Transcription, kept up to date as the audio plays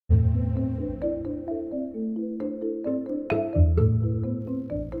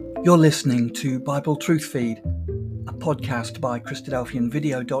You're listening to Bible Truth Feed, a podcast by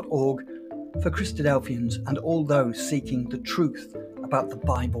Christadelphianvideo.org for Christadelphians and all those seeking the truth about the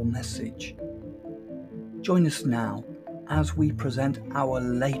Bible message. Join us now as we present our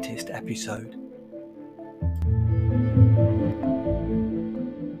latest episode.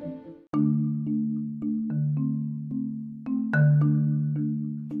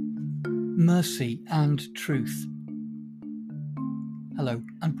 Mercy and Truth. Hello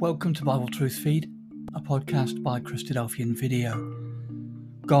and welcome to Bible Truth Feed, a podcast by Christadelphian Video.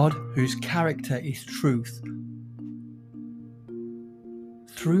 God, whose character is truth,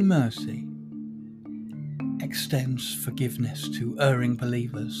 through mercy, extends forgiveness to erring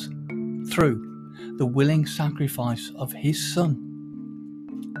believers through the willing sacrifice of His Son.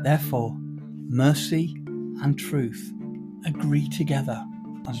 Therefore, mercy and truth agree together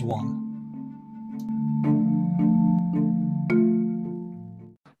as one.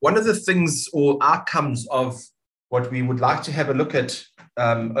 One of the things or outcomes of what we would like to have a look at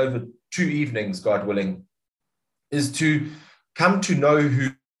over 2 evenings, God willing, is to come to know who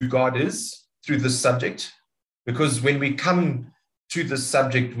God is through this subject. Because when we come to this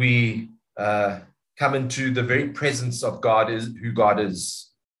subject, we come into the very presence of God, is who God is.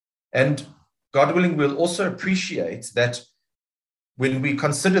 And God willing, we'll also appreciate that when we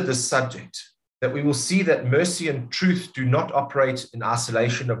consider this subject, that we will see that mercy and truth do not operate in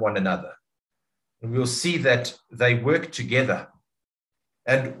isolation of one another. And we'll see that they work together.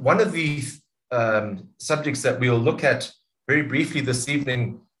 And one of the subjects that we'll look at very briefly this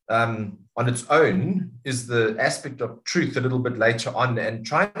evening on its own is the aspect of truth a little bit later on, and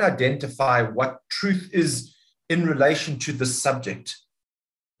try and identify what truth is in relation to the subject.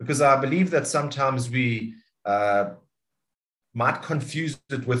 Because I believe that sometimes we might confuse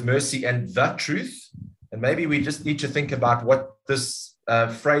it with mercy and the truth. And maybe we just need to think about what this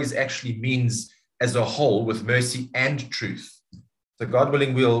phrase actually means as a whole with mercy and truth. So God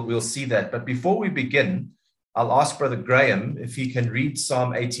willing, we'll see that. But before we begin, I'll ask Brother Graham if he can read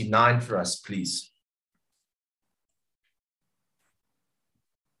Psalm 89 for us, please.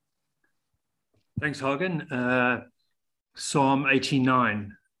 Thanks, Hagen. Psalm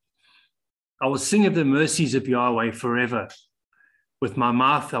 89. I will sing of the mercies of Yahweh forever. With my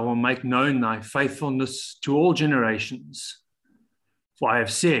mouth I will make known thy faithfulness to all generations. For I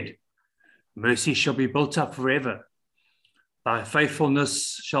have said, mercy shall be built up forever. Thy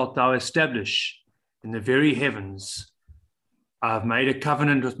faithfulness shalt thou establish in the very heavens. I have made a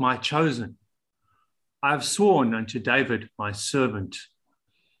covenant with my chosen. I have sworn unto David my servant.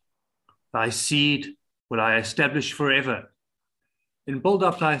 Thy seed will I establish forever, and build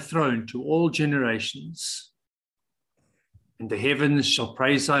up thy throne to all generations. And the heavens shall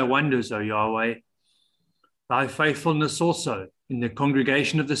praise thy wonders, O Yahweh, thy faithfulness also in the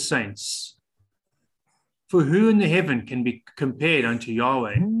congregation of the saints. For who in the heaven can be compared unto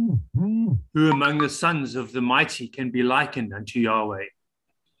Yahweh? Who among the sons of the mighty can be likened unto Yahweh?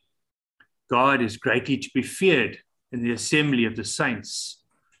 God is greatly to be feared in the assembly of the saints,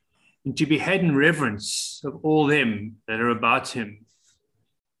 and to be had in reverence of all them that are about him.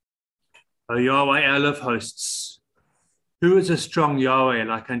 O Yahweh, our of hosts, who is a strong Yahweh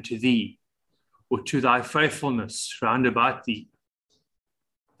like unto thee, or to thy faithfulness round about thee?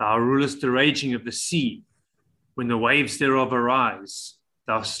 Thou rulest the raging of the sea, when the waves thereof arise,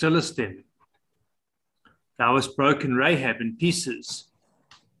 thou stillest them. Thou hast broken Rahab in pieces,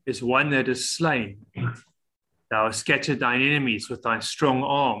 as one that is slain. Thou hast scattered thine enemies with thy strong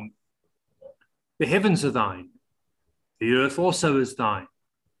arm. The heavens are thine, the earth also is thine.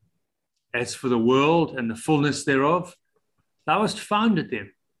 As for the world and the fullness thereof, thou hast founded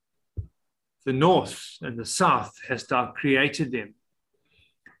them. The north and the south hast thou created them.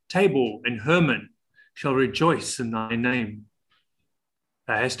 Tabor and Hermon shall rejoice in thy name.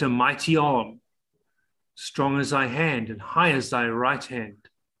 Thou hast a mighty arm, strong as thy hand and high as thy right hand.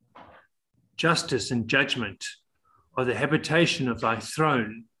 Justice and judgment are the habitation of thy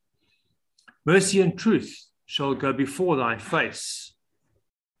throne. Mercy and truth shall go before thy face.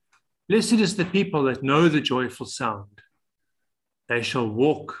 Blessed is the people that know the joyful sound. They shall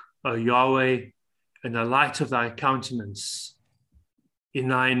walk, O Yahweh, in the light of thy countenance. In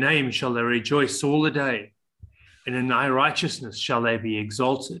thy name shall they rejoice all the day, and in thy righteousness shall they be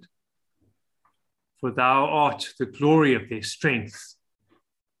exalted. For thou art the glory of their strength,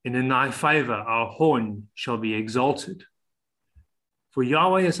 and in thy favor our horn shall be exalted. For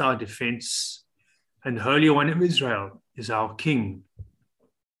Yahweh is our defense, and the Holy One of Israel is our King.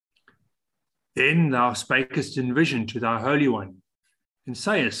 Then thou spakest in vision to thy Holy One, and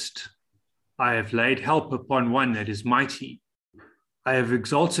sayest, I have laid help upon one that is mighty. I have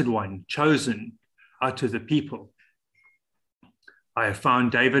exalted one, chosen out of the people. I have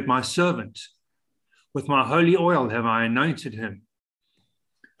found David my servant. With my holy oil have I anointed him,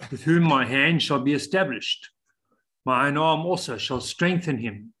 with whom my hand shall be established. My own arm also shall strengthen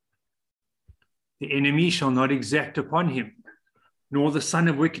him. The enemy shall not exact upon him, nor the son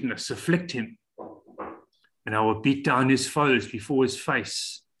of wickedness afflict him. And I will beat down his foes before his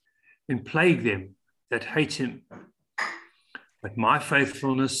face, and plague them that hate him. But my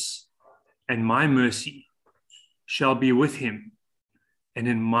faithfulness and my mercy shall be with him, and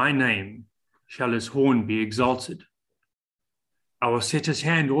in my name shall his horn be exalted. I will set his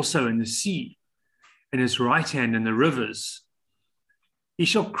hand also in the sea, and his right hand in the rivers. He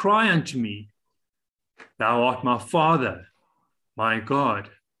shall cry unto me, Thou art my Father, my God,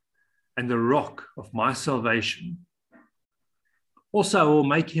 and the rock of my salvation. Also I will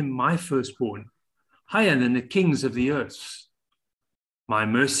make him my firstborn, higher than the kings of the earth. My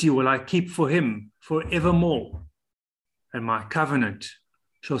mercy will I keep for him forevermore, and my covenant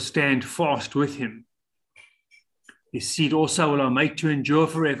shall stand fast with him. His seed also will I make to endure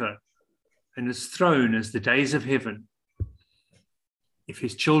forever, and his throne as the days of heaven. If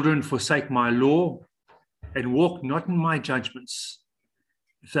his children forsake my law, and walk not in my judgments,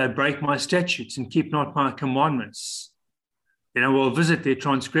 if they break my statutes and keep not my commandments, then I will visit their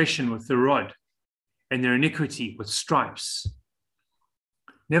transgression with the rod, and their iniquity with stripes.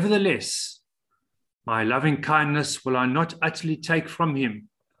 Nevertheless, my loving kindness will I not utterly take from him,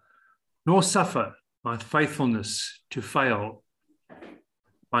 nor suffer my faithfulness to fail.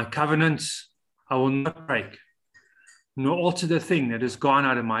 My covenants I will not break, nor alter the thing that has gone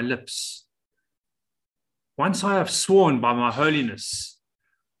out of my lips. Once I have sworn by my holiness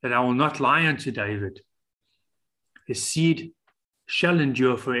that I will not lie unto David. His seed shall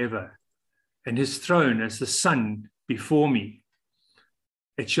endure forever, and his throne as the sun before me.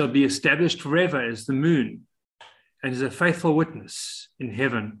 It shall be established forever as the moon, and as a faithful witness in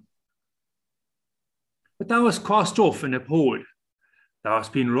heaven. But thou hast cast off and abhorred. Thou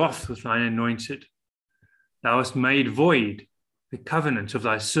hast been wroth with thine anointed. Thou hast made void the covenant of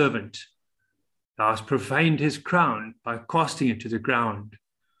thy servant. Thou hast profaned his crown by casting it to the ground.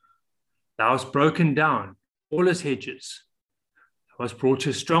 Thou hast broken down all his hedges. Thou hast brought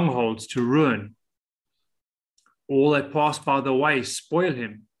his strongholds to ruin. All that pass by the way spoil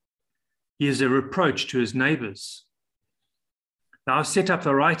him. He is a reproach to his neighbors. Thou hast set up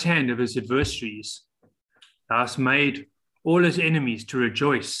the right hand of his adversaries. Thou hast made all his enemies to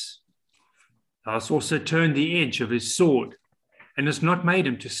rejoice. Thou hast also turned the edge of his sword, and hast not made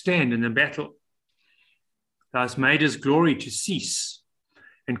him to stand in the battle. Thou hast made his glory to cease,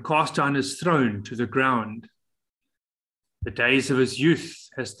 and cast down his throne to the ground. The days of his youth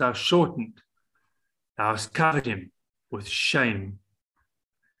hast thou shortened. Thou hast covered him with shame.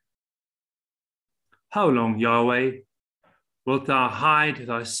 How long, Yahweh, wilt thou hide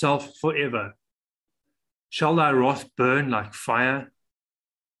thyself forever? Shall thy wrath burn like fire?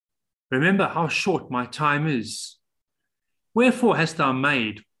 Remember how short my time is. Wherefore hast thou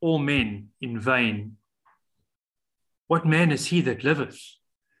made all men in vain? What man is he that liveth,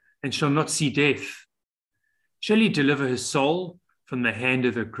 and shall not see death? Shall he deliver his soul from the hand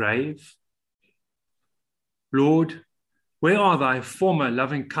of the grave? Lord, where are thy former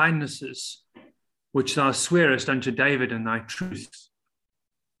loving kindnesses, which thou swearest unto David in thy truth?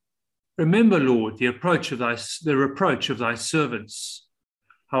 Remember, Lord, the reproach of thy servants,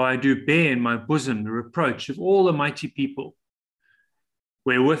 how I do bear in my bosom the reproach of all the mighty people,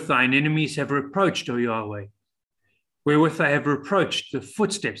 wherewith thine enemies have reproached, O Yahweh, wherewith they have reproached the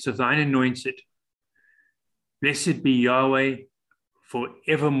footsteps of thine anointed. Blessed be Yahweh for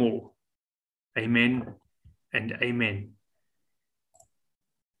evermore. Amen and amen.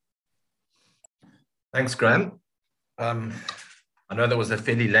 Thanks, Graham. I know that was a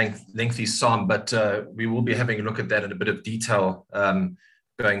fairly lengthy psalm, but we will be having a look at that in a bit of detail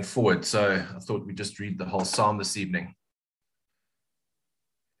going forward. So I thought we'd just read the whole psalm this evening.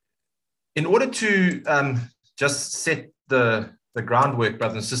 In order to just set the groundwork,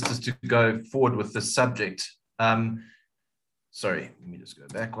 brothers and sisters, to go forward with this subject. Sorry, let me just go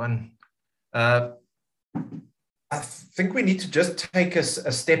back one. I think we need to just take a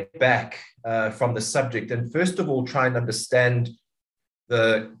step back from the subject and first of all try and understand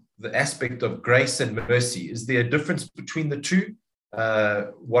the aspect of grace and mercy. Is there a difference between the two?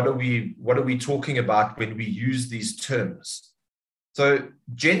 What are we talking about when we use these terms? So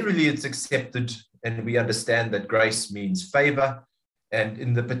generally it's accepted and we understand that grace means favor. And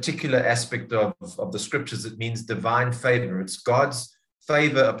in the particular aspect of the scriptures, it means divine favor. It's God's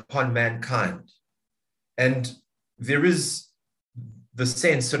favor upon mankind. And there is the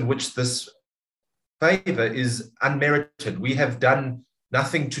sense in which this favor is unmerited. We have done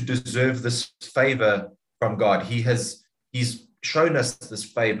nothing to deserve this favor from God. He's shown us this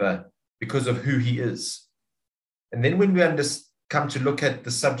favor because of who he is. And then when we come to look at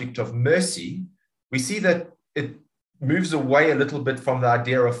the subject of mercy, we see that it moves away a little bit from the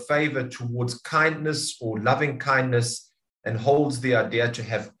idea of favor towards kindness or loving kindness and holds the idea to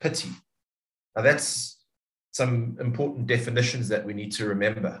have pity. Now, that's some important definitions that we need to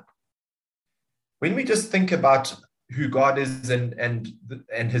remember. When we just think about who God is and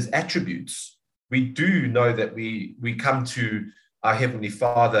his attributes, we do know that we come to our Heavenly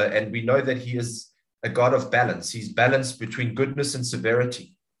Father and we know that he is a God of balance. He's balanced between goodness and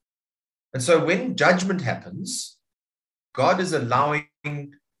severity. And so when judgment happens, God is allowing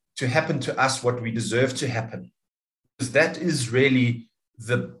to happen to us what we deserve to happen. Because that is really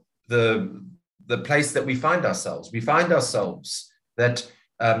the place that we find ourselves. We find ourselves that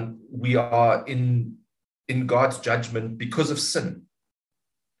we are in God's judgment because of sin.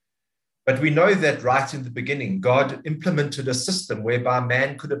 But we know that right in the beginning, God implemented a system whereby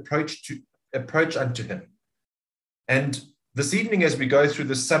man could approach unto him. And this evening, as we go through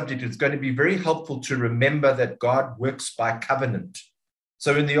this subject, it's going to be very helpful to remember that God works by covenant.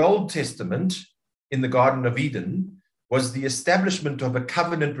 So in the Old Testament, in the Garden of Eden, was the establishment of a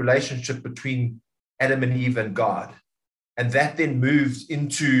covenant relationship between Adam and Eve and God. And that then moved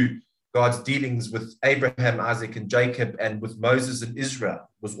into God's dealings with Abraham, Isaac, and Jacob, and with Moses and Israel.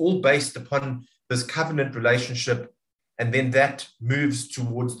 It was all based upon this covenant relationship. And then that moves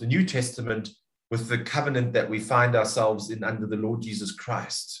towards the New Testament with the covenant that we find ourselves in under the Lord Jesus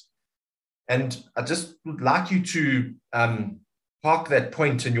Christ. And I just would like you to park that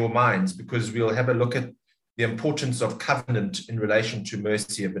point in your minds, because we'll have a look at the importance of covenant in relation to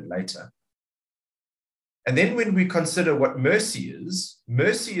mercy a bit later. And then when we consider what mercy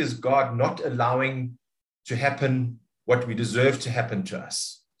is God not allowing to happen what we deserve to happen to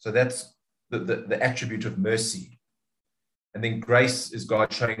us. So that's the attribute of mercy. And then grace is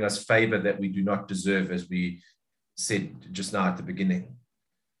God showing us favor that we do not deserve, as we said just now at the beginning.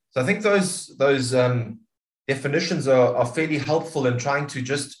 So I think those definitions are fairly helpful in trying to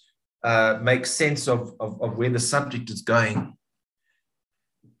just make sense of where the subject is going.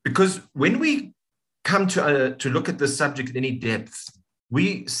 Because when we come to look at this subject in any depth,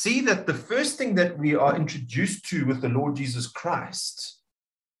 we see that the first thing that we are introduced to with the Lord Jesus Christ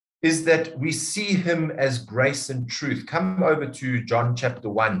is that we see him as grace and truth. Come over to John chapter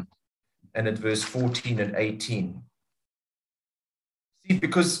 1 and at verse 14 and 18. See,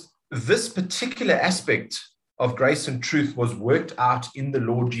 because this particular aspect of grace and truth was worked out in the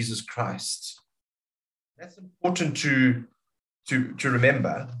Lord Jesus Christ. That's important to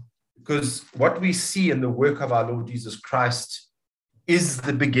remember, because what we see in the work of our Lord Jesus Christ is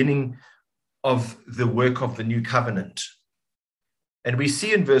the beginning of the work of the new covenant. And we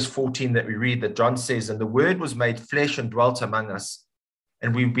see in verse 14 that we read that John says, "And the word was made flesh and dwelt among us,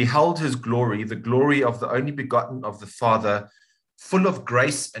 and we beheld his glory, the glory of the only begotten of the Father, full of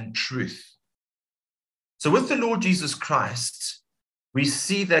grace and truth." So with the Lord Jesus Christ, we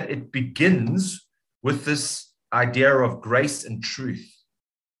see that it begins with this idea of grace and truth.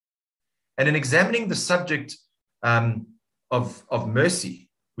 And in examining the subject of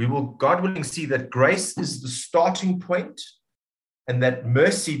mercy, we will, God willing, see that grace is the starting point, and that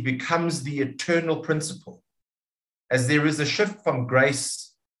mercy becomes the eternal principle, as there is a shift from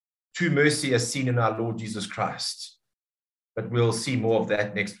grace to mercy as seen in our Lord Jesus Christ. But we'll see more of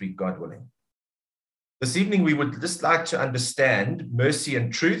that next week, God willing. This evening, we would just like to understand mercy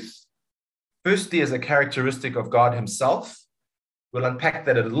and truth, firstly as a characteristic of God himself. We'll unpack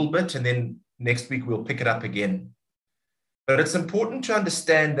that a little bit, and then next week we'll pick it up again. But it's important to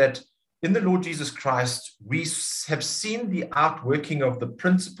understand that in the Lord Jesus Christ, we have seen the outworking of the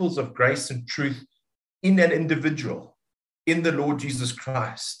principles of grace and truth in an individual, in the Lord Jesus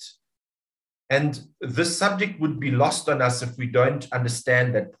Christ. And this subject would be lost on us if we don't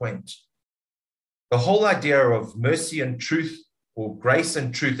understand that point. The whole idea of mercy and truth, or grace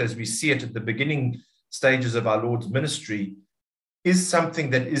and truth as we see it at the beginning stages of our Lord's ministry, is something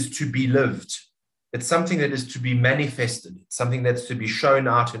that is to be lived. It's something that is to be manifested. It's something that's to be shown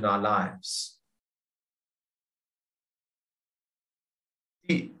out in our lives.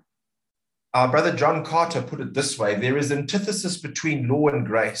 Our brother John Carter put it this way: there is antithesis between law and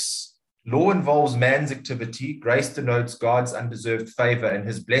grace. Law involves man's activity. Grace denotes God's undeserved favor and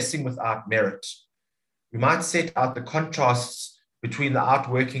his blessing without merit. We might set out the contrasts between the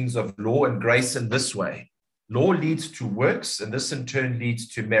outworkings of law and grace in this way. Law leads to works, and this in turn leads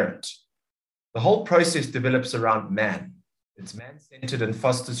to merit. The whole process develops around man. It's man-centered and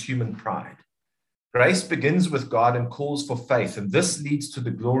fosters human pride. Grace begins with God and calls for faith, and this leads to the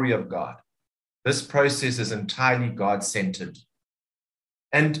glory of God. This process is entirely God-centered.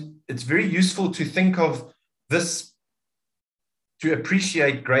 And it's very useful to think of this, to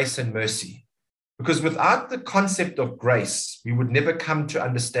appreciate grace and mercy, because without the concept of grace, we would never come to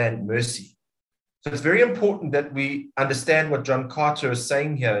understand mercy. So it's very important that we understand what John Carter is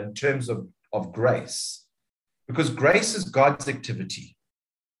saying here in terms of grace, because grace is God's activity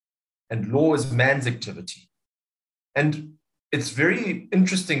and law is man's activity. And it's very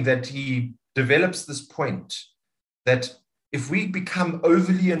interesting that he develops this point that if we become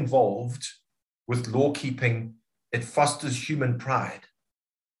overly involved with law keeping, it fosters human pride.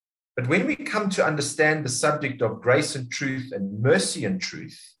 But when we come to understand the subject of grace and truth and mercy and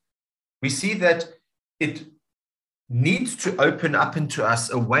truth, we see that it needs to open up into us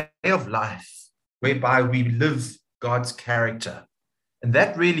a way of life whereby we live God's character. And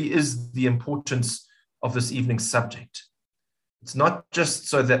that really is the importance of this evening's subject. It's not just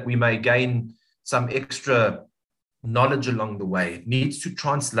so that we may gain some extra knowledge along the way. It needs to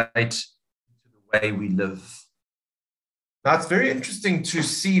translate into the way we live. Now, it's very interesting to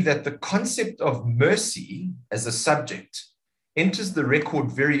see that the concept of mercy as a subject enters the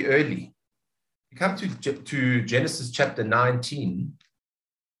record very early. You come to Genesis chapter 19,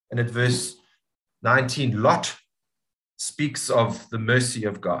 and at verse 19, Lot speaks of the mercy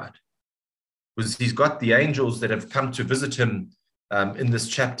of God. Because he's got the angels that have come to visit him in this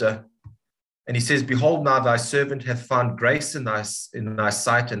chapter. And he says, "Behold, now thy servant hath found grace in thy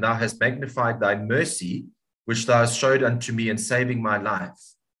sight, and thou hast magnified thy mercy, which thou hast showed unto me in saving my life.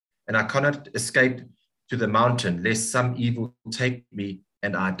 And I cannot escape to the mountain, lest some evil take me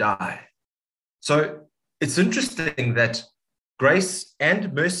and I die." So it's interesting that grace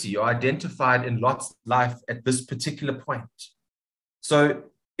and mercy are identified in Lot's life at this particular point.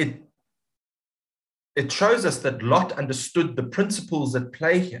 So it shows us that Lot understood the principles at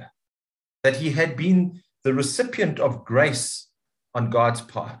play here, that he had been the recipient of grace on God's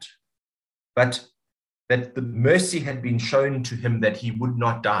part, but that the mercy had been shown to him that he would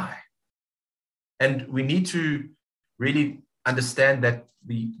not die. And we need to really understand that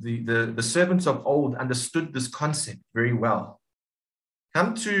the servants of old understood this concept very well.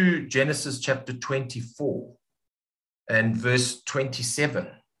 Come to Genesis chapter 24 and verse 27.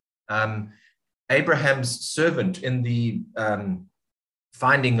 Abraham's servant in the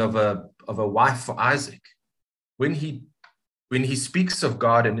finding of a wife for Isaac, when he speaks of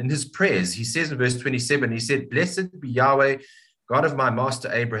God and in his prayers, he says in verse 27, he said, "Blessed be Yahweh, God of my master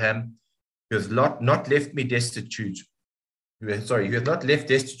Abraham, who has not left me destitute. Who has not left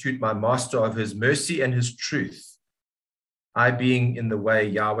destitute my master of his mercy and his truth. I being in the way,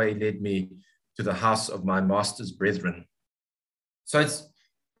 Yahweh led me to the house of my master's brethren." So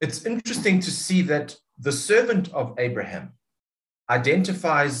it's interesting to see that the servant of Abraham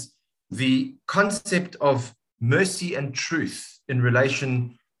identifies the concept of mercy and truth in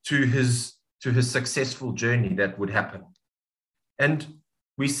relation to his successful journey that would happen. And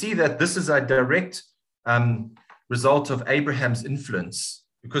we see that this is a direct result of Abraham's influence,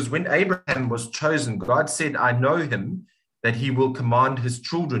 because when Abraham was chosen, God said, "I know him, that he will command his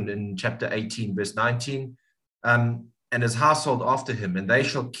children," in chapter 18, verse 19, "and his household after him, and they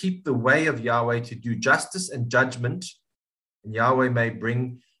shall keep the way of Yahweh to do justice and judgment, and Yahweh may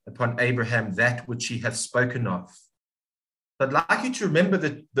bring upon Abraham that which he hath spoken of." But I'd like you to remember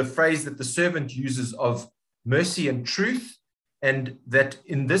the phrase that the servant uses of mercy and truth, and that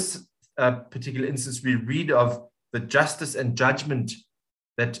in this particular instance, we read of the justice and judgment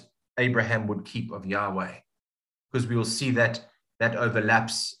that Abraham would keep of Yahweh, because we will see that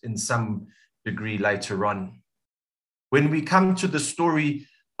overlaps in some degree later on. When we come to the story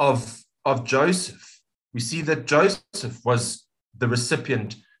of Joseph, we see that Joseph was the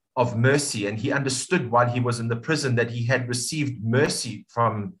recipient of mercy, and he understood while he was in the prison that he had received mercy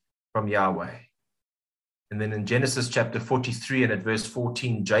from Yahweh. And then in Genesis chapter 43 and at verse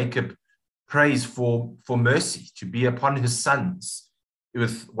 14, Jacob prays for mercy to be upon his sons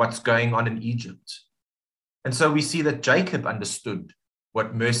with what's going on in Egypt. And so we see that Jacob understood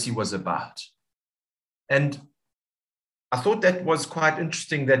what mercy was about. And I thought that was quite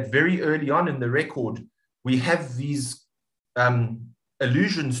interesting that very early on in the record, we have these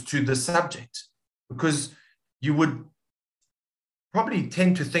allusions to the subject, because you would probably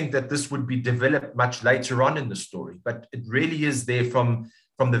tend to think that this would be developed much later on in the story, but it really is there from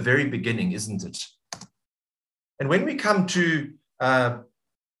the very beginning, isn't it? And when we come to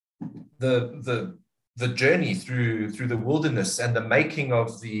the journey through the wilderness and the making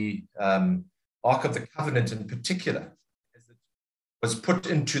of the Ark of the Covenant in particular, as the was put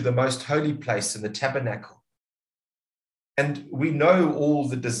into the most holy place in the tabernacle. And we know all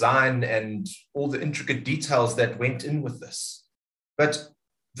the design and all the intricate details that went in with this. But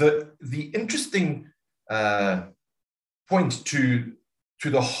the interesting point to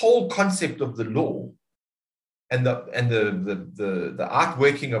the whole concept of the law and the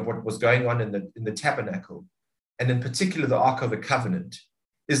outworking of what was going on in the tabernacle, and in particular the Ark of the Covenant,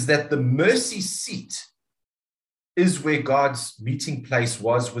 is that the mercy seat is where God's meeting place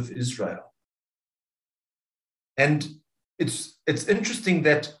was with Israel. And it's interesting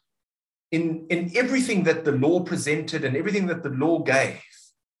that in everything that the law presented and everything that the law gave,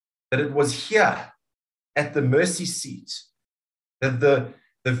 that it was here at the mercy seat that the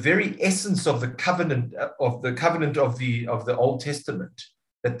very essence of the covenant of the Old Testament,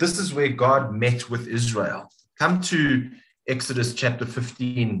 that this is where God met with Israel. Come to Exodus chapter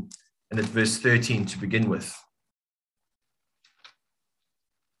 15 and at verse 13 to begin with.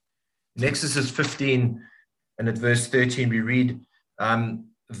 In Exodus 15 and at verse 13 we read,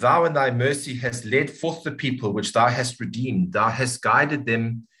 thou in thy mercy hast led forth the people which thou hast redeemed. Thou hast guided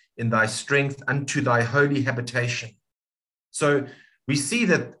them in thy strength unto thy holy habitation. So we see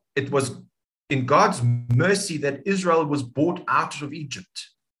that it was in God's mercy that Israel was brought out of Egypt.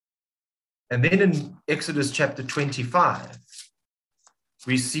 And then in Exodus chapter 25,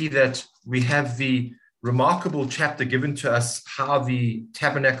 we see that we have the remarkable chapter given to us how the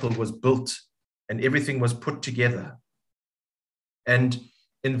tabernacle was built and everything was put together. And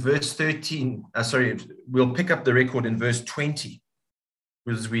in verse 13, we'll pick up the record in verse 20,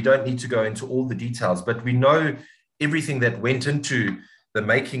 because we don't need to go into all the details, but we know everything that went into the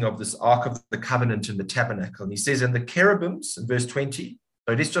making of this Ark of the Covenant in the tabernacle. And he says, and the cherubims, in verse 20,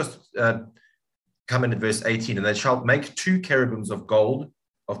 so let's just come in at verse 18, and they shall make 2 cherubims of gold,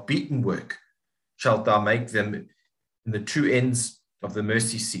 of beaten work, shalt thou make them in the 2 ends of the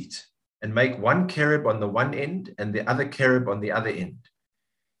mercy seat, and make 1 cherub on the one end, and the other cherub on the other end.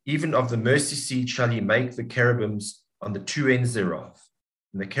 Even of the mercy seat shall ye make the cherubims on the 2 ends thereof.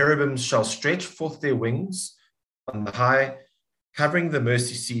 And the cherubims shall stretch forth their wings on the high, covering the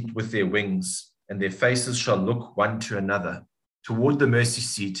mercy seat with their wings, and their faces shall look one to another. Toward the mercy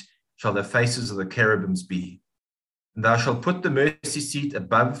seat shall the faces of the cherubims be. And thou shalt put the mercy seat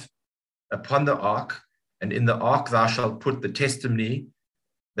above upon the ark, and in the ark thou shalt put the testimony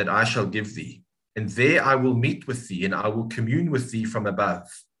that I shall give thee. And there I will meet with thee, and I will commune with thee from above.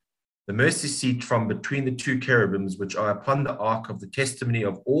 The mercy seat from between the 2 cherubims which are upon the ark of the testimony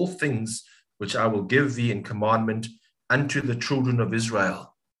of all things which I will give thee in commandment unto the children of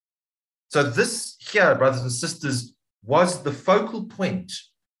Israel. So this here, brothers and sisters, was the focal point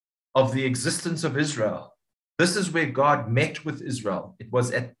of the existence of Israel. This is where God met with Israel. It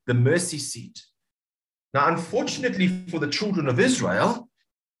was at the mercy seat. Now, unfortunately for the children of Israel,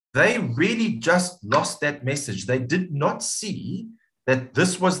 they really just lost that message. They did not see that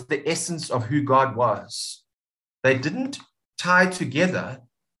this was the essence of who God was. They didn't tie together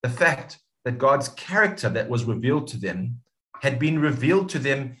the fact that God's character that was revealed to them had been revealed to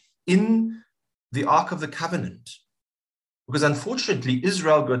them in the Ark of the Covenant. Because unfortunately,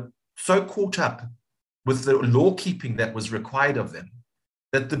 Israel got so caught up with the law keeping that was required of them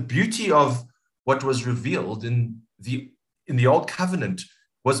that the beauty of what was revealed in the Old Covenant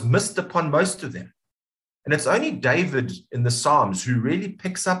was missed upon most of them. And it's only David in the Psalms who really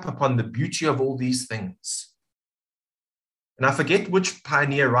picks up upon the beauty of all these things. And I forget which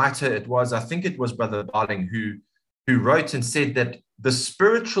pioneer writer it was. I think it was Brother Barling who wrote and said that the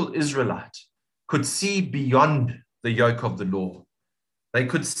spiritual Israelite could see beyond the yoke of the law. They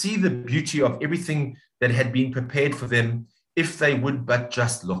could see the beauty of everything that had been prepared for them if they would but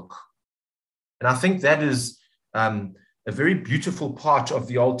just look. And I think that is a very beautiful part of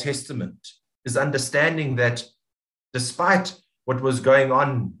the Old Testament, is understanding that despite what was going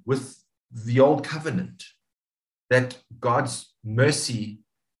on with the Old Covenant, that God's mercy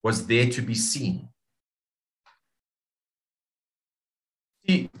was there to be seen.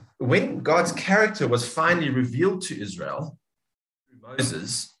 See, when God's character was finally revealed to Israel through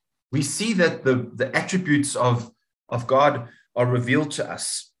Moses, we see that the attributes of God are revealed to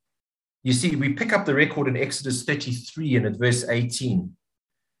us. You see, we pick up the record in Exodus 33 and at verse 18.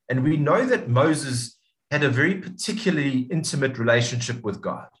 And we know that Moses had a very particularly intimate relationship with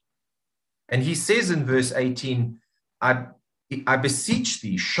God. And he says in verse 18, I beseech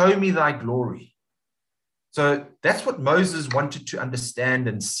thee, show me thy glory. So that's what Moses wanted to understand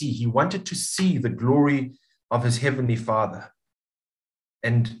and see. He wanted to see the glory of his heavenly Father.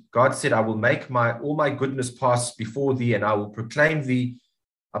 And God said, I will make all my goodness pass before thee, and I will proclaim the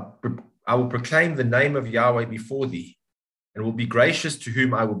name of Yahweh before thee. and will be gracious to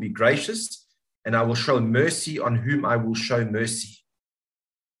whom I will be gracious, and I will show mercy on whom I will show mercy.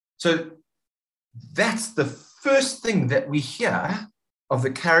 So that's the first thing that we hear of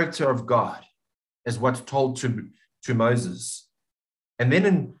the character of God, as what's told to Moses. And then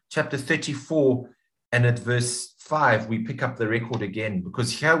in chapter 34 and at verse 5, we pick up the record again,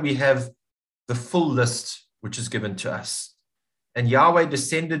 because here we have the full list which is given to us. And Yahweh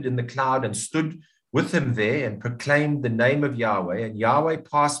descended in the cloud and stood with him there and proclaimed the name of Yahweh. And Yahweh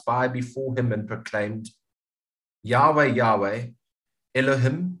passed by before him and proclaimed, Yahweh, Yahweh,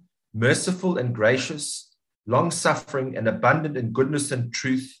 Elohim, merciful and gracious, long-suffering and abundant in goodness and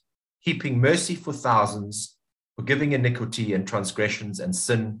truth, heaping mercy for thousands, forgiving iniquity and transgressions and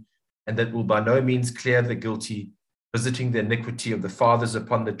sin, and that will by no means clear the guilty, visiting the iniquity of the fathers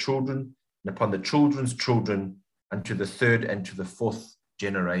upon the children and upon the children's children, unto the third and to the fourth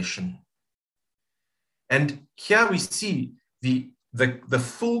generation. And here we see the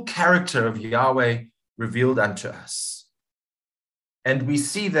full character of Yahweh revealed unto us. And we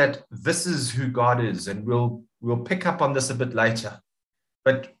see that this is who God is, and we'll pick up on this a bit later.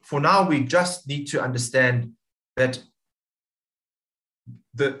 But for now, we just need to understand that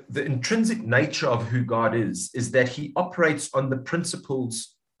the intrinsic nature of who God is that he operates on the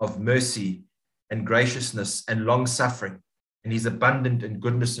principles of mercy and graciousness and long-suffering, and he's abundant in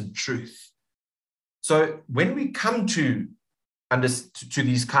goodness and truth. So when we come to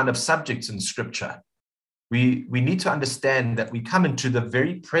these kind of subjects in Scripture, we need to understand that we come into the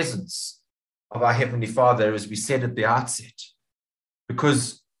very presence of our Heavenly Father, as we said at the outset,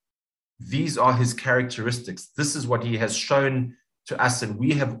 because these are his characteristics. This is what he has shown to us, and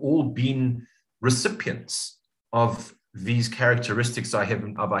we have all been recipients of these characteristics of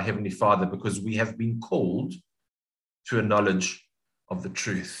our Heavenly Father, because we have been called to a knowledge of the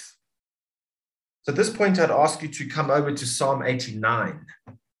truth. So at this point, I'd ask you to come over to Psalm 89.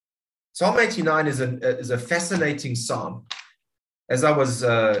 Psalm 89 is a fascinating psalm. As I was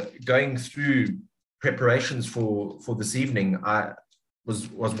going through preparations for this evening, I was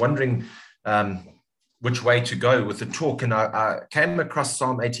wondering which way to go with the talk, and I came across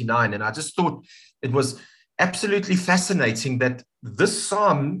Psalm 89, and I just thought it was absolutely fascinating that this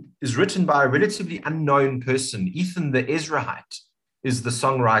psalm is written by a relatively unknown person. Ethan the Ezrahite is the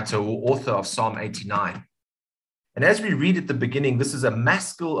songwriter or author of Psalm 89. And as we read at the beginning, this is a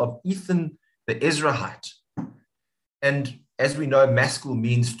maskil of Ethan the Ezrahite. And as we know, maskil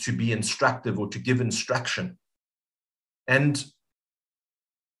means to be instructive or to give instruction. And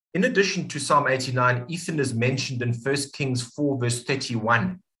in addition to Psalm 89, Ethan is mentioned in 1 Kings 4, verse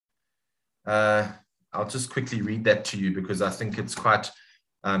 31. I'll just quickly read that to you, because I think it's quite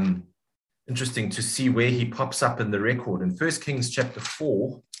interesting to see where he pops up in the record. In 1 Kings chapter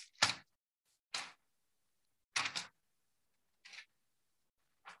 4,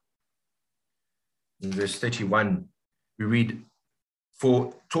 in verse 31, we read,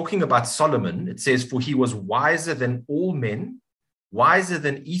 for talking about Solomon, it says, for he was wiser than all men, wiser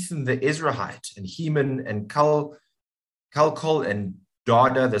than Ethan the Ezrahite, and Heman and Calcol and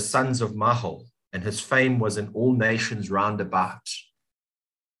Dada, the sons of Mahol, and his fame was in all nations round about.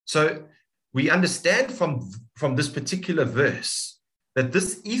 So we understand from this particular verse that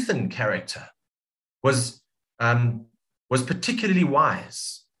this Ethan character was particularly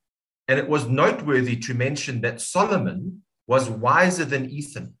wise. And it was noteworthy to mention that Solomon was wiser than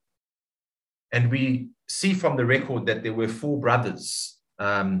Ethan. And we see from the record that there were 4 brothers.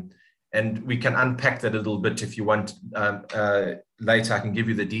 And we can unpack that a little bit if you want. Later, I can give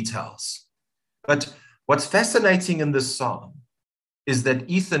you the details. But what's fascinating in this psalm is that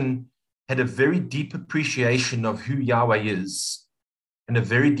Ethan had a very deep appreciation of who Yahweh is, and a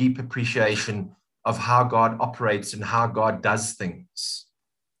very deep appreciation of how God operates and how God does things.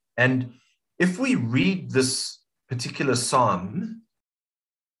 And if we read this particular psalm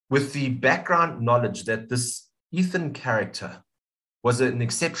with the background knowledge that this Ethan character was an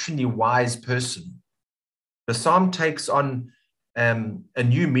exceptionally wise person, the psalm takes on a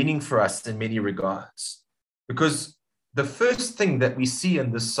new meaning for us in many regards. Because the first thing that we see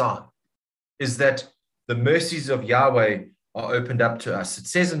in this psalm is that the mercies of Yahweh are opened up to us. It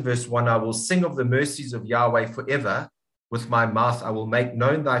says in verse 1, I will sing of the mercies of Yahweh forever. With my mouth, I will make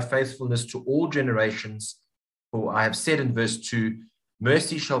known thy faithfulness to all generations. For I have said in verse 2,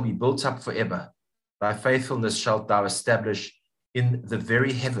 mercy shall be built up forever. Thy faithfulness shalt thou establish in the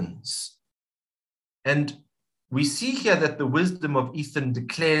very heavens. And we see here that the wisdom of Ethan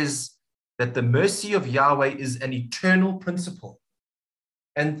declares that the mercy of Yahweh is an eternal principle.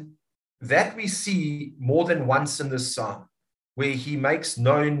 And that we see more than once in this psalm, where he makes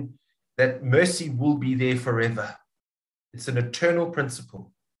known that mercy will be there forever. It's an eternal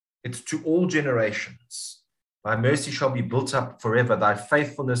principle. It's to all generations. Thy mercy shall be built up forever. Thy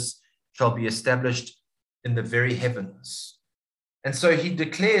faithfulness shall be established in the very heavens. And so he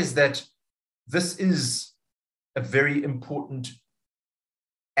declares that this is a very important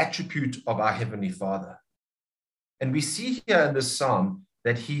attribute of our Heavenly Father. And we see here in this psalm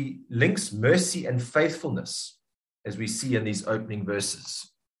that he links mercy and faithfulness, as we see in these opening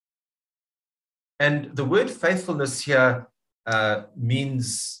verses. And the word faithfulness here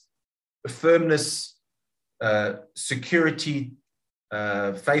means firmness, security,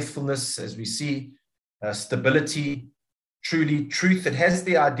 faithfulness, as we see, stability, truly truth. It has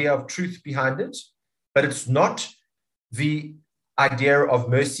the idea of truth behind it, but it's not the idea of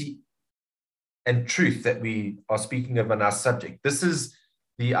mercy and truth that we are speaking of in our subject. This is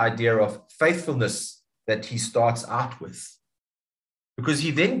the idea of faithfulness that he starts out with, because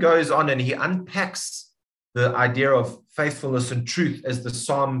he then goes on and he unpacks the idea of faithfulness and truth as the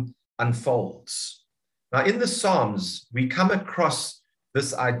psalm unfolds. Now, in the Psalms, we come across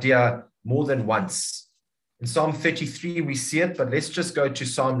this idea more than once. In Psalm 33, we see it, but let's just go to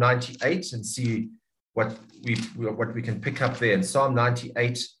Psalm 98 and see what we can pick up there. In Psalm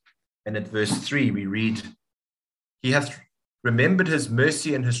 98 and at verse 3, we read, He hath remembered his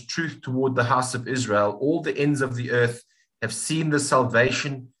mercy and his truth toward the house of Israel. All the ends of the earth have seen the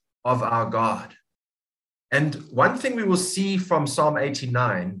salvation of our God. And one thing we will see from Psalm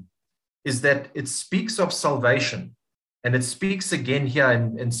 89 is that it speaks of salvation. And it speaks again here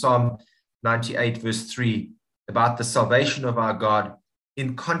in Psalm 98, verse 3, about the salvation of our God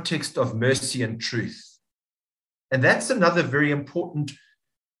in context of mercy and truth. And that's another very important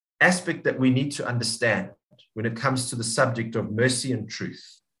aspect that we need to understand when it comes to the subject of mercy and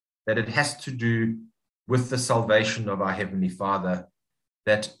truth, that it has to do with the salvation of our Heavenly Father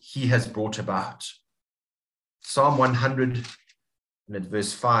that he has brought about. Psalm 100 and at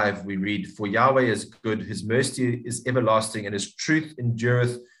verse 5, we read, For Yahweh is good, his mercy is everlasting, and his truth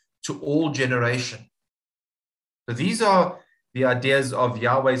endureth to all generation. So these are the ideas of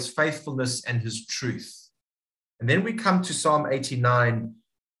Yahweh's faithfulness and his truth. And then we come to Psalm 89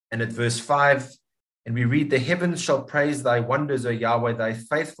 and at verse 5, and we read, The heavens shall praise thy wonders, O Yahweh, thy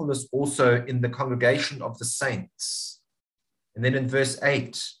faithfulness also in the congregation of the saints. And then in verse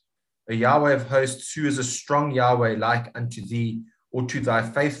 8, O Yahweh of hosts, who is a strong Yahweh like unto thee, or to thy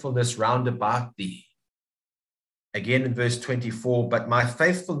faithfulness round about thee. Again in verse 24, But my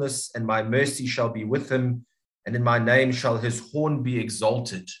faithfulness and my mercy shall be with him, and in my name shall his horn be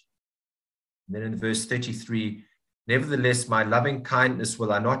exalted. And then in verse 33, Nevertheless, my loving kindness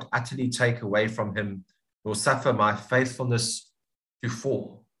will I not utterly take away from him, nor suffer my faithfulness to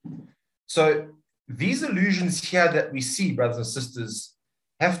fall. So these allusions here that we see, brothers and sisters,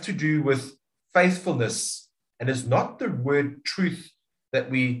 have to do with faithfulness, and is not the word truth that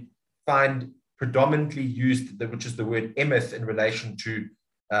we find predominantly used, which is the word emeth in relation to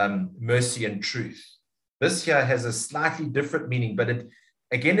mercy and truth. This here has a slightly different meaning, but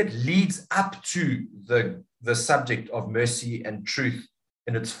it leads up to the subject of mercy and truth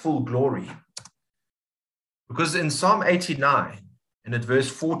in its full glory. Because in Psalm 89 and at verse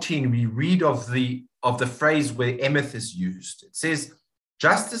 14, we read of the phrase where emeth is used. It says,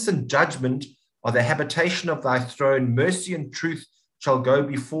 Justice and judgment are the habitation of thy throne. Mercy and truth shall go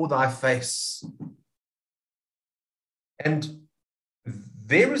before thy face. And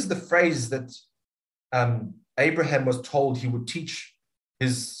there is the phrase that Abraham was told he would teach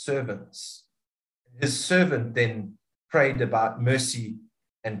his servants. His servant then prayed about mercy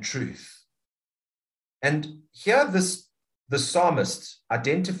and truth. And here the psalmist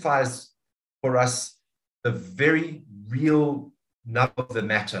identifies for us the very real nub of the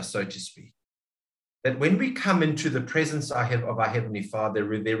matter, so to speak. That when we come into the presence of our Heavenly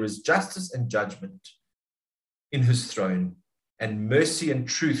Father, there is justice and judgment in his throne, and mercy and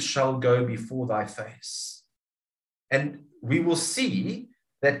truth shall go before thy face. And we will see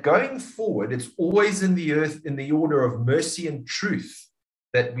that going forward, it's always in the order of mercy and truth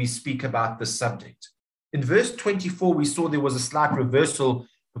that we speak about this subject. In verse 24, we saw there was a slight reversal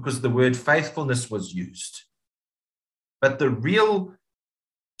because the word faithfulness was used. But the real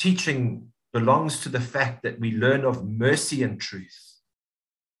teaching belongs to the fact that we learn of mercy and truth.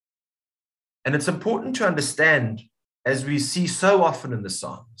 And it's important to understand, as we see so often in the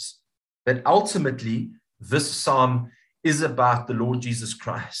Psalms, that ultimately this psalm is about the Lord Jesus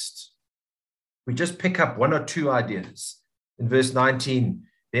Christ. We just pick up one or two ideas. In verse 19,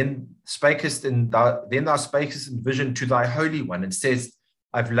 then thou spakest in vision to thy Holy One, and says,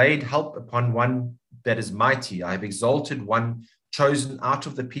 I've laid help upon one that is mighty. I have exalted one chosen out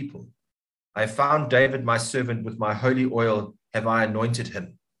of the people. I found David, my servant, with my holy oil have I anointed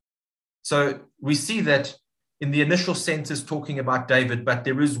him. So we see that in the initial sense is talking about David, but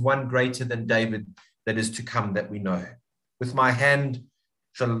there is one greater than David that is to come that we know. With my hand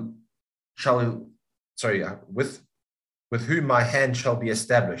with whom my hand shall be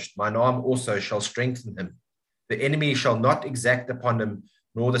established, mine arm also shall strengthen him. The enemy shall not exact upon him,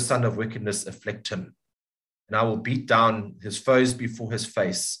 nor the son of wickedness afflict him. And I will beat down his foes before his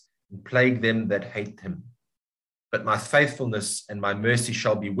face, and plague them that hate him. But my faithfulness and my mercy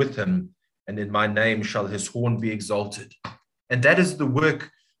shall be with him, and in my name shall his horn be exalted. And that is the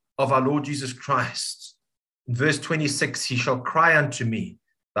work of our Lord Jesus Christ. In verse 26, he shall cry unto me,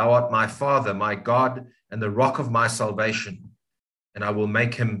 Thou art my Father, my God, and the rock of my salvation. And I will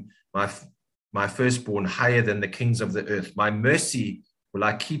make him my firstborn higher than the kings of the earth. My mercy will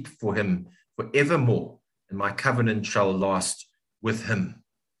I keep for him forevermore, and my covenant shall last with him.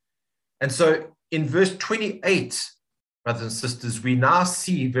 And so in verse 28, brothers and sisters, we now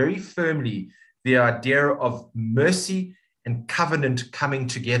see very firmly the idea of mercy and covenant coming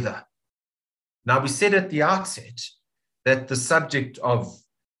together. Now, we said at the outset that the subject of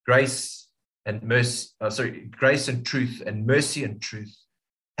grace and truth and mercy and truth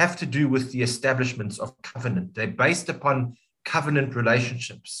have to do with the establishments of covenant. They're based upon covenant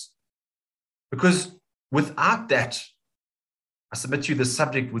relationships. Because without that, I submit to you, the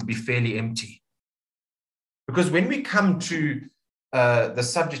subject would be fairly empty. Because when we come to the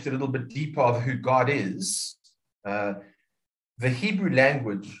subject a little bit deeper of who God is, the Hebrew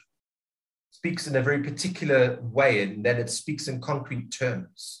language speaks in a very particular way, in that it speaks in concrete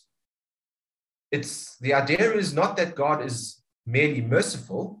terms. The idea is not that God is merely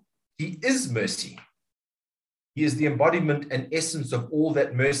merciful, he is mercy. He is the embodiment and essence of all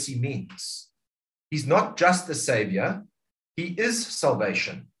that mercy means. He's not just the Savior, he is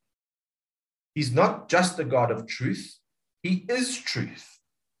salvation. He's not just the God of truth, he is truth.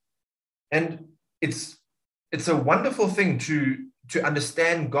 And it's a wonderful thing to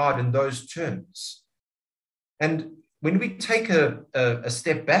understand God in those terms. And when we take a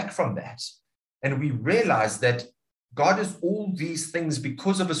step back from that, and we realize that God is all these things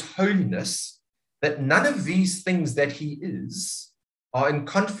because of his holiness, that none of these things that he is are in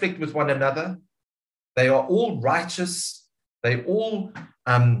conflict with one another. They are all righteous. They all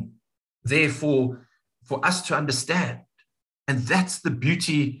there for us to understand. And that's the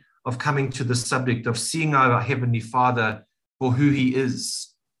beauty of coming to the subject of seeing our Heavenly Father for who he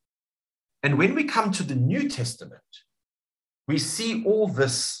is. And when we come to the New Testament, we see all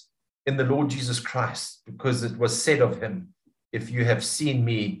this in the Lord Jesus Christ, because it was said of him, if you have seen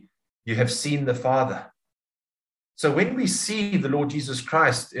me, you have seen the Father. So when we see the Lord Jesus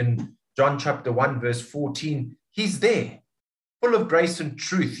Christ in John chapter 1, verse 14, he's there, full of grace and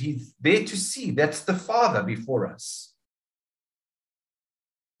truth. He's there to see. That's the Father before us.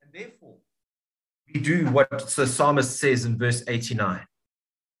 And therefore, we do what the psalmist says in verse 89.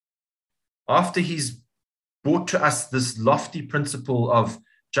 After he's brought to us this lofty principle of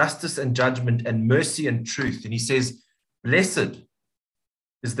justice and judgment and mercy and truth, and he says, blessed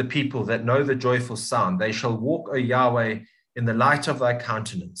is the people that know the joyful sound. They shall walk, O Yahweh, in the light of thy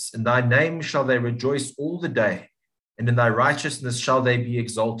countenance. In thy name shall they rejoice all the day, and in thy righteousness shall they be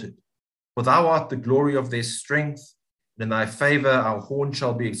exalted. For thou art the glory of their strength, and in thy favor our horn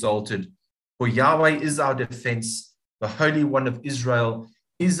shall be exalted. For Yahweh is our defense, the Holy One of Israel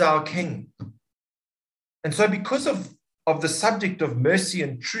is our King. And so because of the subject of mercy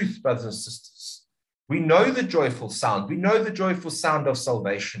and truth, brothers and sisters, we know the joyful sound. We know the joyful sound of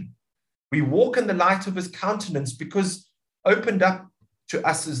salvation. We walk in the light of his countenance because opened up to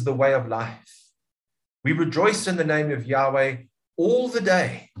us is the way of life. We rejoice in the name of Yahweh all the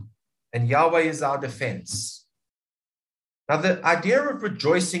day, and Yahweh is our defense. Now, the idea of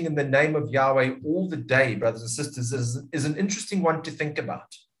rejoicing in the name of Yahweh all the day, brothers and sisters, is an interesting one to think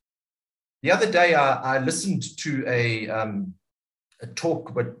about. The other day, I listened to a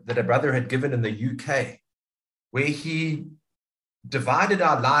talk that a brother had given in the UK, where he divided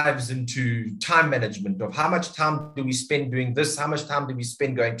our lives into time management of how much time do we spend doing this, how much time do we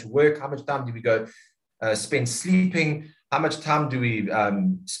spend going to work, how much time do we go spend sleeping, how much time do we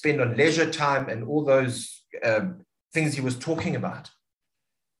spend on leisure time, and all those things he was talking about.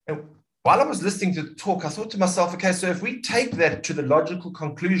 And while I was listening to the talk, I thought to myself, okay, so if we take that to the logical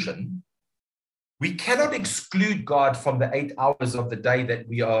conclusion, we cannot exclude God from the 8 hours of the day that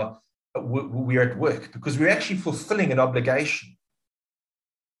we are at work, because we're actually fulfilling an obligation.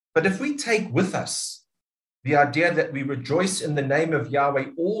 But if we take with us the idea that we rejoice in the name of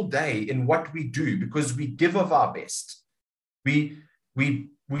Yahweh all day in what we do, because we give of our best, we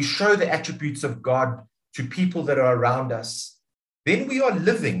we show the attributes of God to people that are around us, then we are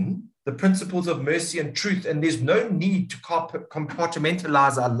living the principles of mercy and truth, and there's no need to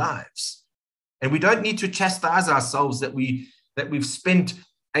compartmentalize our lives. And we don't need to chastise ourselves that we've spent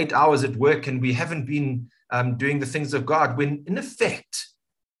 8 hours at work and we haven't been doing the things of God, when in effect,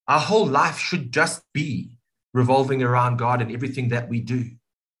 our whole life should just be revolving around God and everything that we do.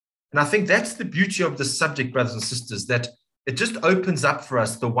 And I think that's the beauty of this subject, brothers and sisters, that it just opens up for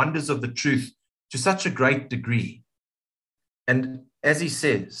us the wonders of the truth to such a great degree. And as he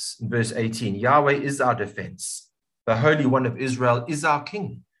says in verse 18, Yahweh is our defense. The Holy One of Israel is our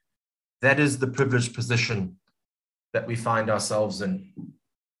King. That is the privileged position that we find ourselves in.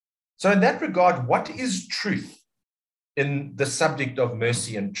 So in that regard, what is truth in the subject of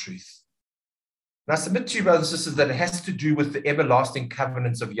mercy and truth? And I submit to you, brothers and sisters, that it has to do with the everlasting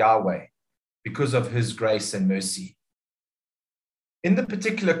covenants of Yahweh because of his grace and mercy. In the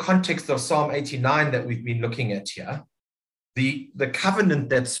particular context of Psalm 89 that we've been looking at here, the covenant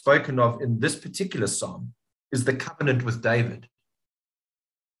that's spoken of in this particular psalm is the covenant with David.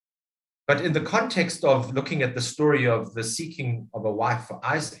 But in the context of looking at the story of the seeking of a wife for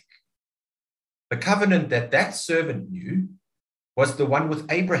Isaac, the covenant that servant knew was the one with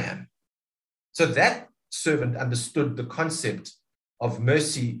Abraham. So that servant understood the concept of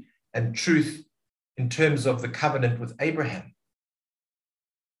mercy and truth in terms of the covenant with Abraham.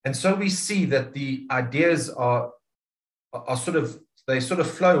 And so we see that the ideas they sort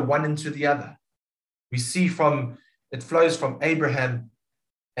of flow one into the other. We see it flows from Abraham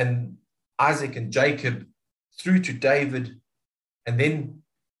and Isaac and Jacob through to David, and then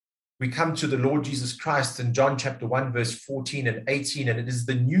we come to the Lord Jesus Christ in John chapter 1, verse 14 and 18, and it is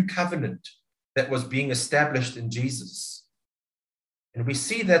the new covenant that was being established in Jesus. And we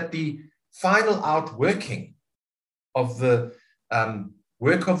see that the final outworking of the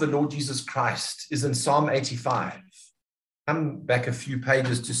work of the Lord Jesus Christ is in Psalm 85. Come back a few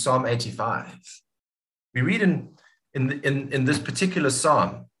pages to Psalm 85. We read in this particular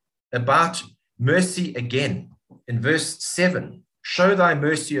psalm about mercy again. In verse 7, show thy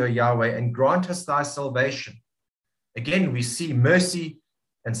mercy, O Yahweh, and grant us thy salvation. Again, we see mercy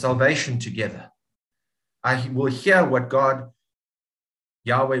and salvation together. I will hear what God,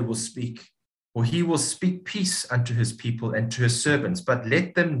 Yahweh, will speak, for he will speak peace unto his people and to his servants, but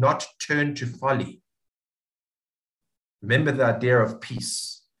let them not turn to folly. Remember the idea of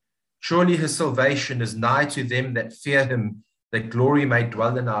peace. Surely his salvation is nigh to them that fear him, that glory may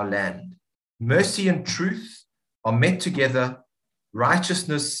dwell in our land. Mercy and truth are met together,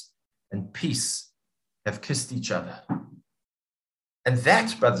 righteousness and peace have kissed each other. And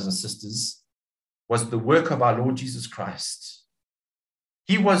that, brothers and sisters, was the work of our Lord Jesus Christ.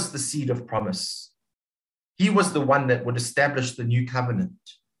 He was the seed of promise. He was the one that would establish the new covenant.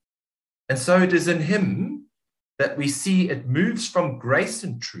 And so it is in him that we see it moves from grace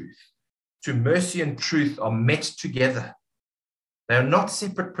and truth to mercy and truth are met together. They are not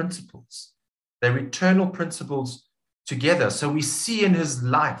separate principles. They're eternal principles together. So we see in his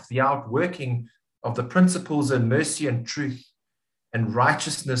life the outworking of the principles of mercy and truth, and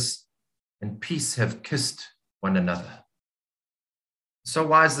righteousness and peace have kissed one another. So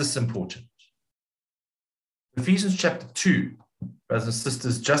why is this important? Ephesians chapter 2, brothers and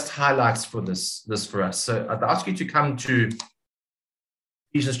sisters, just highlights for this for us. So I'd ask you to come to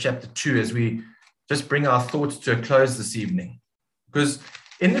Ephesians chapter 2 as we just bring our thoughts to a close this evening. Because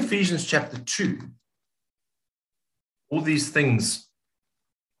in Ephesians chapter 2, all these things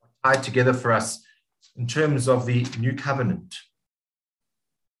are tied together for us in terms of the new covenant.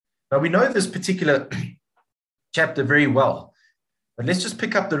 Now, we know this particular chapter very well, but let's just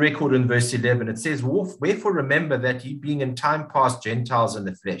pick up the record in verse 11. It says, wherefore remember that ye being in time past Gentiles in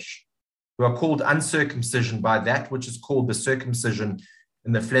the flesh, who are called uncircumcision by that which is called the circumcision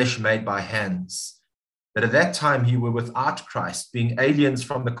in the flesh made by hands, that at that time ye were without Christ, being aliens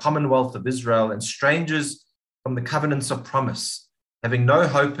from the commonwealth of Israel and strangers from the covenants of promise, having no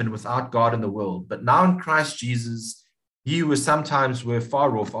hope and without God in the world. But now in Christ Jesus, ye who sometimes were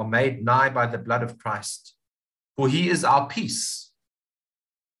far off are made nigh by the blood of Christ, for he is our peace.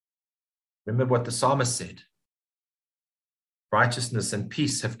 Remember what the psalmist said. Righteousness and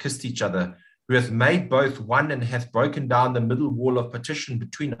peace have kissed each other, who hath made both one and hath broken down the middle wall of partition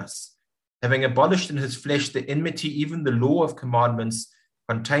between us, having abolished in his flesh the enmity, even the law of commandments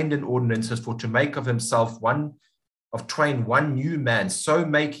contained in ordinances, for to make of himself one of twain one new man, so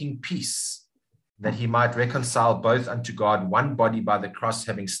making peace, that he might reconcile both unto God one body by the cross,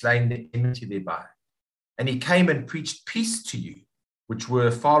 having slain the enmity thereby. And he came and preached peace to you, which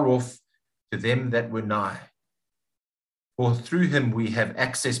were far off, to them that were nigh. For through him we have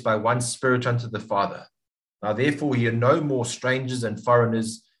access by one Spirit unto the Father. Now therefore ye are no more strangers and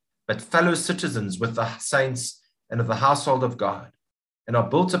foreigners, but fellow citizens with the saints and of the household of God, and are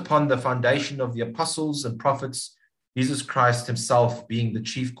built upon the foundation of the apostles and prophets, Jesus Christ himself being the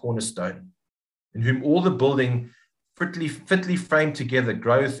chief cornerstone, in whom all the building fitly framed together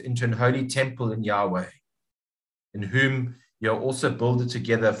groweth into an holy temple in Yahweh, in whom ye are also builded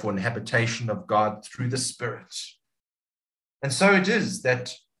together for an habitation of God through the Spirit. And so it is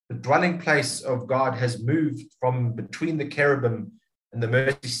that the dwelling place of God has moved from between the cherubim and the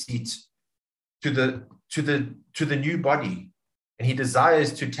mercy seat to the new body, and he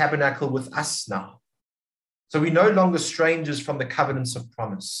desires to tabernacle with us now. So we're no longer strangers from the covenants of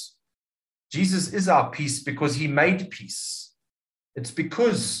promise. Jesus is our peace because he made peace. It's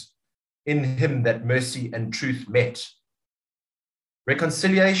because in him that mercy and truth met.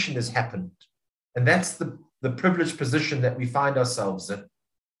 Reconciliation has happened, and that's the privileged position that we find ourselves in.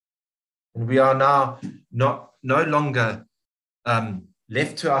 And we are now no longer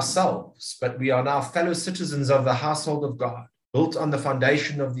left to ourselves, but we are now fellow citizens of the household of God, built on the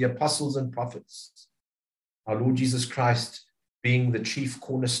foundation of the apostles and prophets, our Lord Jesus Christ being the chief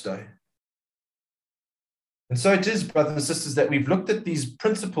cornerstone. And so it is, brothers and sisters, that we've looked at these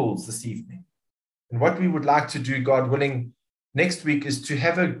principles this evening. And what we would like to do, God willing, next week is to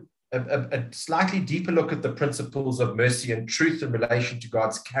have a slightly deeper look at the principles of mercy and truth in relation to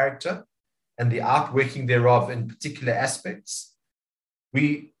God's character and the outworking thereof in particular aspects.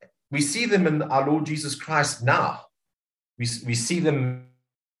 We see them in our Lord Jesus Christ now. We see them,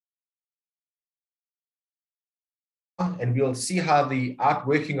 and we'll see how the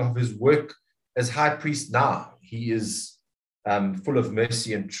outworking of his work as high priest now, he is full of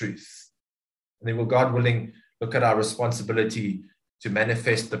mercy and truth. And then will, God willing, look at our responsibility to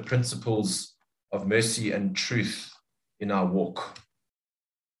manifest the principles of mercy and truth in our walk.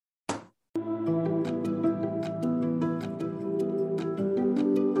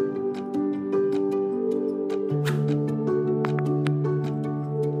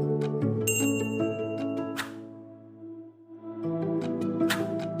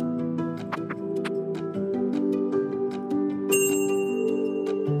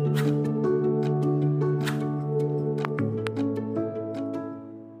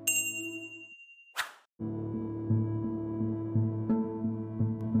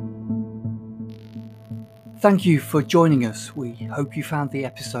 Thank you for joining us. We hope you found the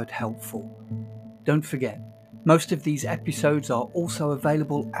episode helpful. Don't forget, most of these episodes are also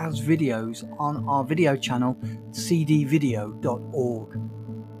available as videos on our video channel, cdvideo.org.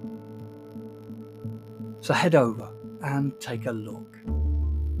 So head over and take a look.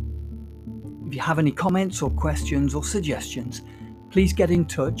 If you have any comments or questions or suggestions, please get in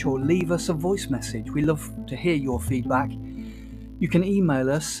touch or leave us a voice message. We love to hear your feedback. You can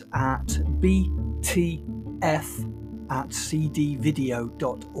email us at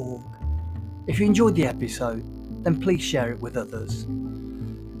btf@cdvideo.org. If you enjoyed the episode, then please share it with others.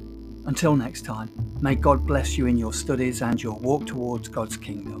 Until next time, may God bless you in your studies and your walk towards God's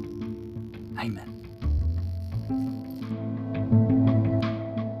kingdom. Amen.